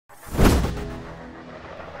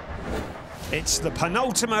It's the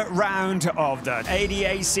penultimate round of the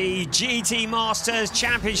ADAC GT Masters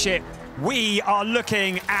Championship. We are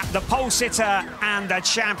looking at the pole sitter and the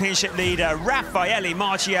championship leader, Raffaele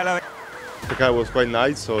Marciello. The car was quite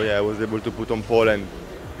nice, so yeah, I was able to put on pole, and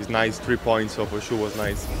it's nice 3 points, so for sure was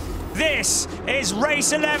nice. This is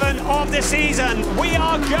race 11 of the season. We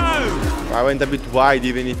are go! I went a bit wide,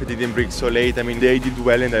 even if I didn't brake so late. I mean, they did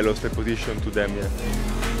well and I lost the position to them, yeah.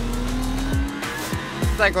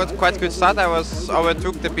 I got quite a good start. I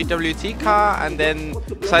overtook the BWT car and then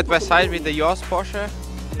side by side with the yours Porsche.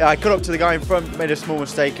 Yeah, I caught up to the guy in front, made a small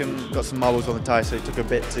mistake and got some marbles on the tyre, so it took a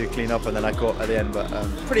bit to clean up, and then I caught at the end. But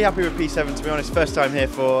pretty happy with P7, to be honest. First time here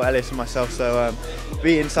for Ellis and myself, so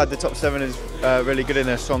being inside the top 7 is really good in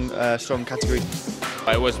a strong category.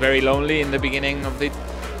 I was very lonely in the beginning of it.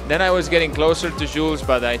 Then I was getting closer to Jules,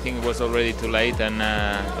 but I think it was already too late, and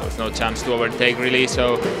there was no chance to overtake really.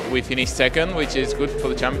 So we finished second, which is good for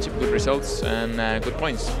the championship, good results and good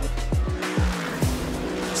points.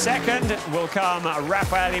 Second will come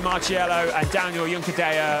Raffaele Marciello and Daniel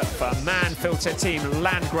Junkadea for MANN-FILTER team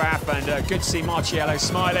Landgraf, and good to see Marciello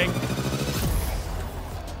smiling.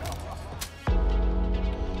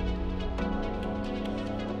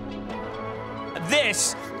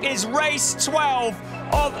 This is race 12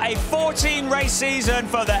 of a 14-race season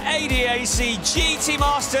for the ADAC GT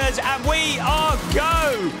Masters, and we are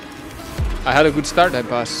go! I had a good start. I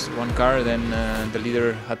passed one car, then the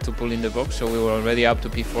leader had to pull in the box, so we were already up to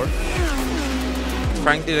P4.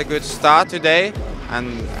 Frank did a good start today,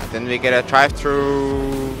 and then we get a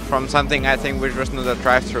drive-through from something I think which was not a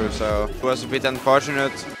drive-through, so it was a bit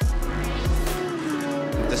unfortunate.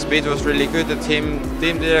 The speed was really good. The team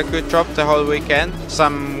did a good job the whole weekend.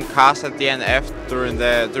 Some cars at DNF during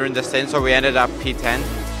the stint, so we ended up P10.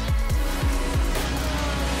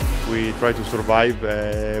 We try to survive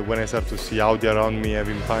when I start to see Audi around me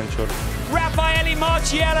having puncture. Raffaele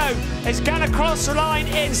Marciello has gone across the line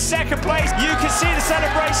in second place. You can see the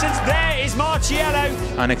celebrations. There is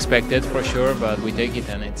Marciello. Unexpected for sure, but we take it,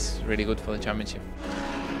 and it's really good for the championship.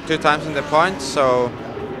 2 times in the points, so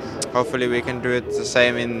hopefully we can do it the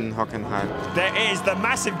same in Hockenheim. There is the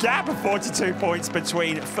massive gap of 42 points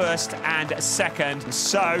between first and second.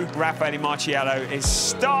 So Raffaele Marciello is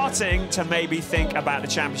starting to maybe think about the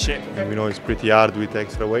championship. We know it's pretty hard with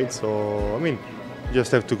extra weight, so I mean,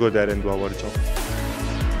 just have to go there and do our job.